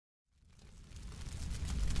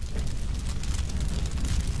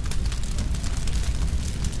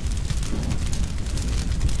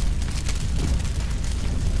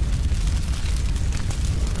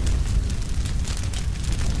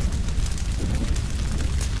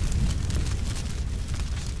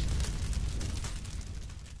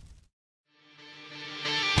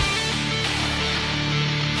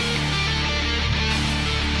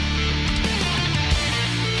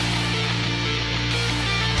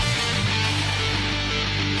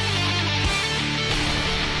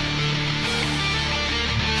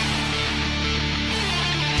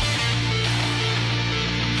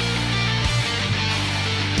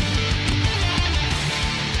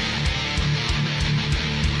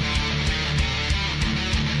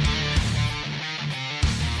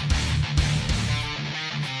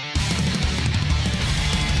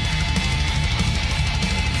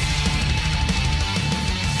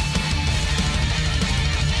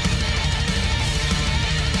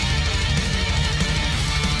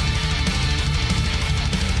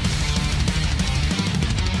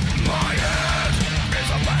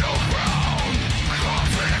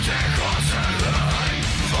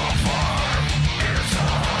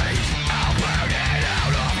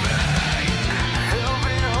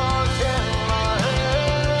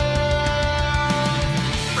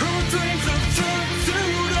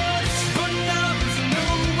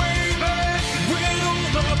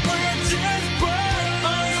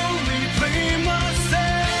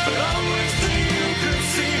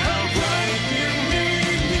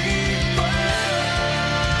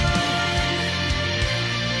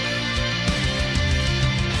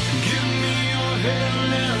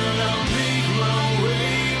hand and I'll make my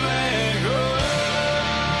way back home.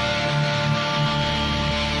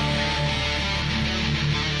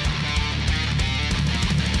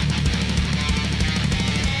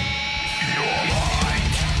 Your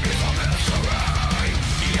mind is a mystery.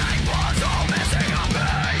 It was all missing a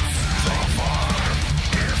piece. So far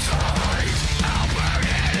inside, I'll burn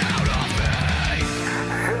it out of me.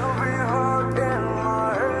 Heavy heart in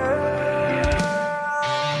my head.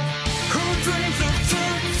 Who dreams of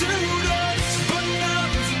turning to dust, but now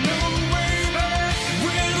there's no way back.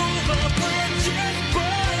 With all the bridges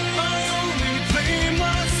burned, I only blame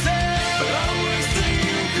myself. I wish that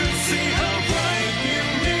you could see how bright you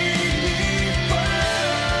made me burn.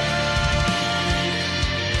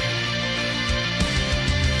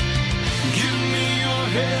 Give me your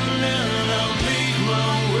hand and I'll make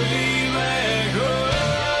my way back home.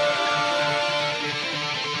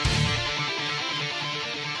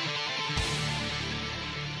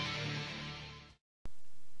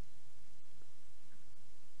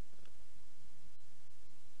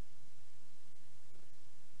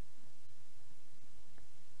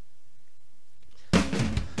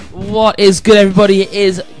 What is good, everybody? It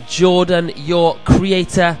is Jordan, your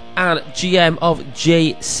creator and GM of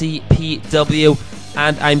JCPW,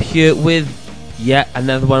 and I'm here with yet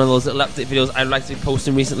another one of those little update videos I'd like to be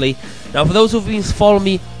posting recently. Now, for those who've been following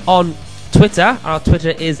me on Twitter, our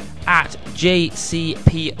Twitter is at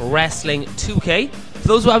JCPWrestling2K. For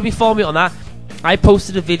those who haven't been following me on that, I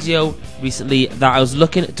posted a video recently that I was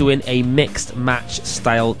looking at doing a mixed match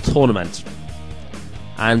style tournament.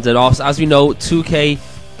 And also, as we know, 2K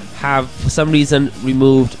have for some reason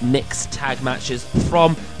removed mixed tag matches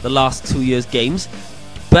from the last 2 years' games.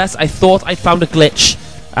 But I thought I found a glitch,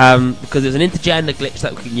 because there's an intergender glitch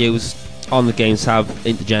that we can use on the games to have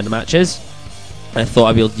intergender matches. I thought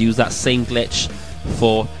I'd be able to use that same glitch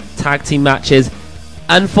for tag team matches.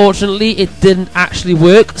 Unfortunately, it didn't actually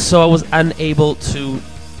work, so I was unable to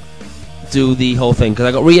do the whole thing because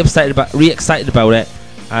I got really excited about it,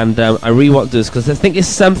 and I really want to do this because I think it's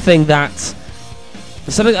something that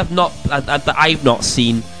I've not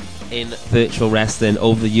seen in virtual wrestling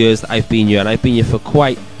over the years that I've been here, and I've been here for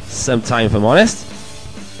quite some time, if I'm honest.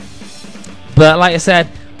 But like I said,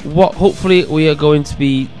 what hopefully we are going to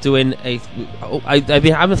be doing I've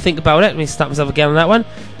been having to think about it. Let me start myself again on that one.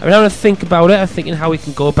 I've been having to think about it. I'm thinking how we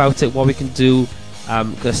can go about it, what we can do.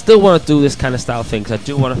 Because I still want to do this kind of style thing. Because I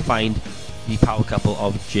do want to find the power couple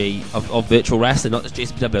of virtual wrestling, not just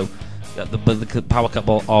JCPW, but the power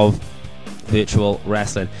couple of virtual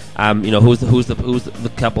wrestling. You know, who's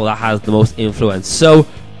the couple that has the most influence. So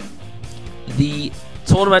the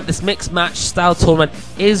tournament, this mixed match style tournament,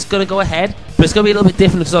 is going to go ahead, but it's going to be a little bit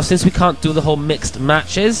different because since we can't do the whole mixed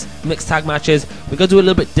tag matches, we're going to do a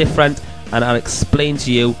little bit different, and I'll explain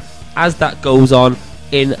to you as that goes on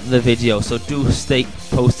in the video. So do stay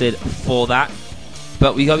posted for that.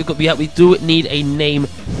 But we do need a name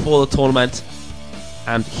for the tournament,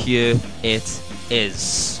 and here it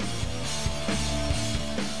is.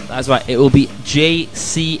 That's right, it will be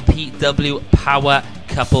JCPW Power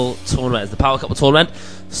Couple Tournament. It's the Power Couple Tournament.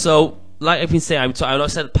 So, like I've been saying, I know I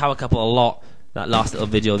said Power Couple a lot, that last little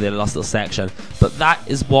video, the last little section, but that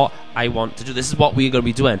is what I want to do. This is what we're going to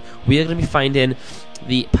be doing. We are going to be finding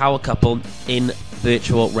the Power Couple in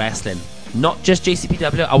virtual wrestling. Not just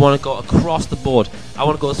JCPW, I want to go across the board. I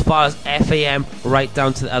want to go as far as FAM, right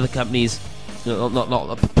down to the other companies, not a lot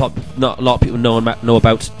of people know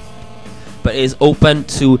about. But it is open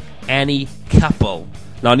to any couple.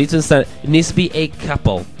 Now I need to understand, it needs to be a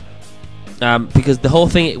couple, because the whole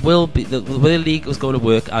thing, it will be the way the league is going to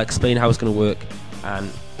work. I'll explain how it's going to work and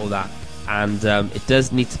all that, and it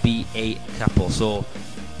does need to be a couple. So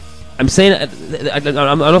I'm saying,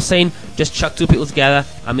 I'm not saying just chuck two people together.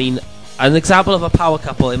 I mean, an example of a power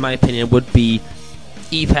couple, in my opinion, would be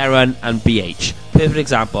Eve Heron and BH. Perfect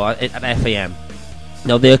example at FAM.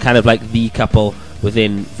 Now they're kind of like the couple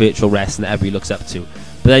within virtual wrestling that everybody looks up to.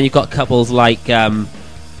 But then you've got couples like J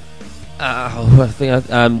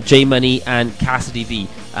Money and Cassidy V,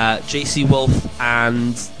 JC Wolf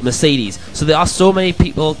and Mercedes. So there are so many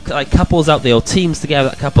people, like couples out there, or teams together,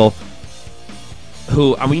 that couple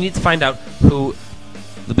who, and we need to find out who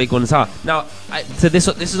the big ones are. Now, so this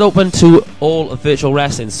is open to all of virtual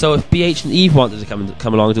wrestling. So if BH and Eve wanted to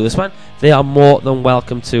come along and do this one, they are more than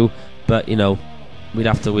welcome to. But you know, we'd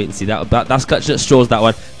have to wait and see that. That's clutching at straws, that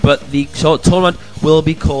one. But the tournament will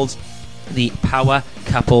be called the Power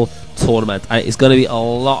Couple Tournament, and it's going to be a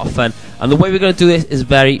lot of fun. And the way we're going to do this is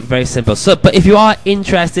very, very simple. So, but if you are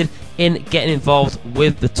interested in getting involved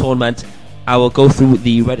with the tournament, I will go through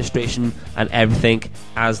the registration and everything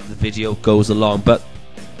as the video goes along. But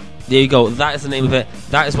there you go. That is the name of it.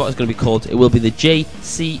 That is what it's going to be called. It will be the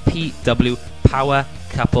JCPW Power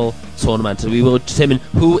Couple Tournament. So we will determine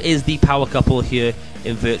who is the power couple here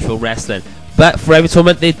in virtual wrestling. But for every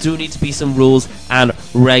tournament, there do need to be some rules and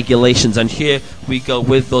regulations. And here we go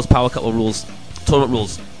with those power couple rules, tournament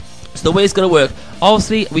rules. So the way it's going to work,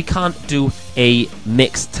 obviously we can't do a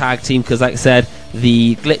mixed tag team because, like I said,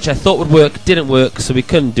 the glitch I thought would work didn't work, so we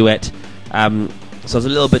couldn't do it. So I was a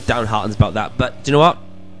little bit downhearted about that. But do you know what?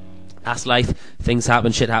 That's life. Things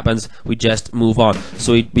happen, shit happens. We just move on.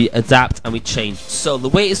 So we adapt and we change. So the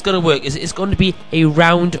way it's going to work is it's going to be a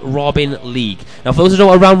round robin league. Now, for those who don't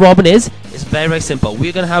know what a round robin is, it's very, very simple.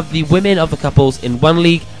 We're going to have the women of the couples in one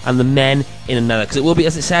league and the men in another. Because it will be,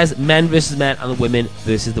 as it says, men versus men and the women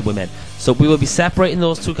versus the women. So we will be separating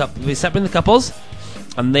those two couples. We'll be separating the couples,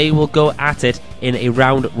 and they will go at it in a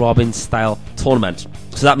round robin style tournament.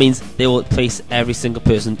 So that means they will face every single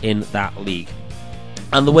person in that league.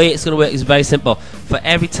 And the way it's going to work is very simple. For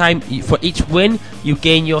every time, for each win, you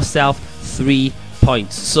gain yourself 3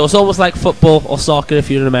 points. So it's almost like football or soccer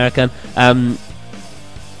if you're an American.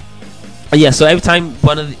 Yeah. So every time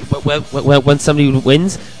when somebody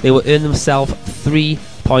wins, they will earn themselves 3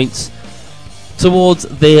 points towards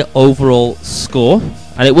their overall score.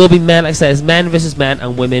 And it will be men, like I said, it's men versus men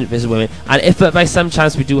and women versus women. And if by some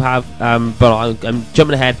chance we do have, but I'm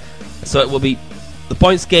jumping ahead, so it will be the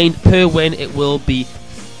points gained per win. It will be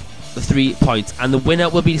the 3 points, and the winner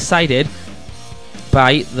will be decided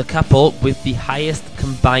by the couple with the highest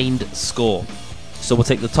combined score. So we'll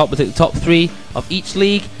take the top 3 of each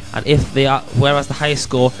league, and if they are, whereas the highest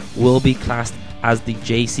score will be classed as the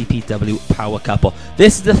JCPW Power Couple.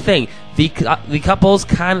 This is the thing: the couples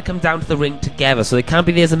can come down to the ring together, so they can't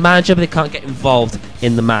be there as a manager, but they can't get involved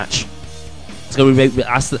in the match. It's going to be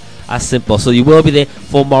as simple. So you will be there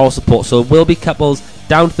for moral support. So it will be couples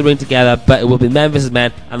down to the ring together, but it will be men versus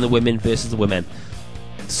men and the women versus the women.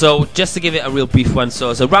 So just to give it a real brief one, so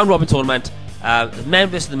it's a round robin tournament, the men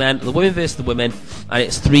versus the men, the women versus the women, and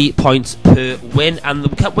it's 3 points per win. And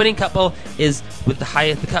the winning couple is with the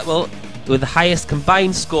highest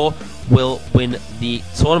combined score will win the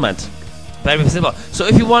tournament. Very simple. So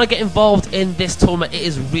if you want to get involved in this tournament, it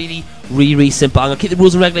is really, really, really simple. I'm going to keep the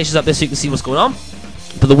rules and regulations up there so you can see what's going on.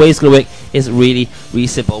 But the way it's going to work is really, really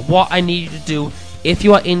simple. What I need you to do, if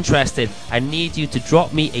you are interested, I need you to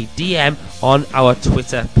drop me a DM on our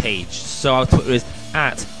Twitter page. So our Twitter is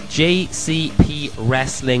at JCP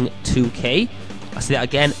Wrestling 2K. I'll say that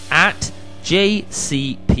again, at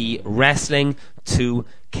JCP Wrestling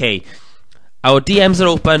 2K. Our DMs are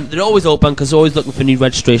open. They're always open because we're always looking for new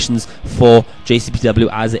registrations for JCPW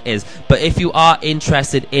as it is. But if you are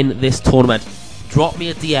interested in this tournament, drop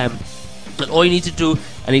me a DM. And all you need to do,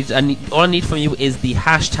 all I need from you is the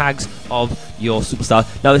hashtags of your superstar.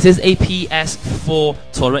 Now, this is a PS4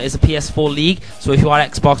 tournament. It's a PS4 league. So if you are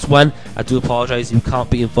Xbox One, I do apologise, you can't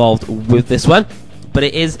be involved with this one. But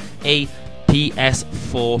it is a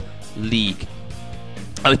PS4 league,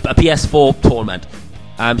 a PS4 tournament.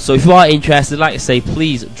 So if you are interested, like I say,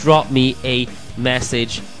 please drop me a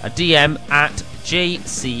message, a DM at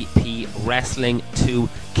JCP Wrestling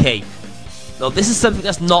 2K. Now, this is something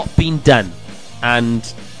that's not been done,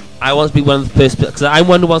 and I want to be one of the first, because I'm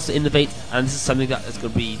one who wants to innovate, and this is something that is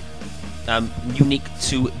going to be unique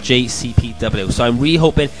to JCPW. So I'm really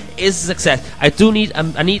hoping it is a success. I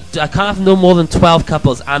can't have no more than 12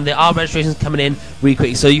 couples, and there are registrations coming in really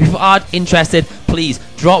quickly. So if you are interested, please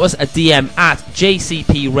drop us a DM at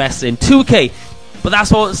JCP Wrestling 2K. But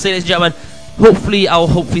that's what I want to say, ladies and gentlemen. I'll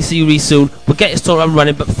see you really soon. We'll get this tournament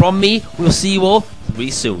running, but from me, we'll see you all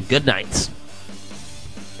really soon. Good night.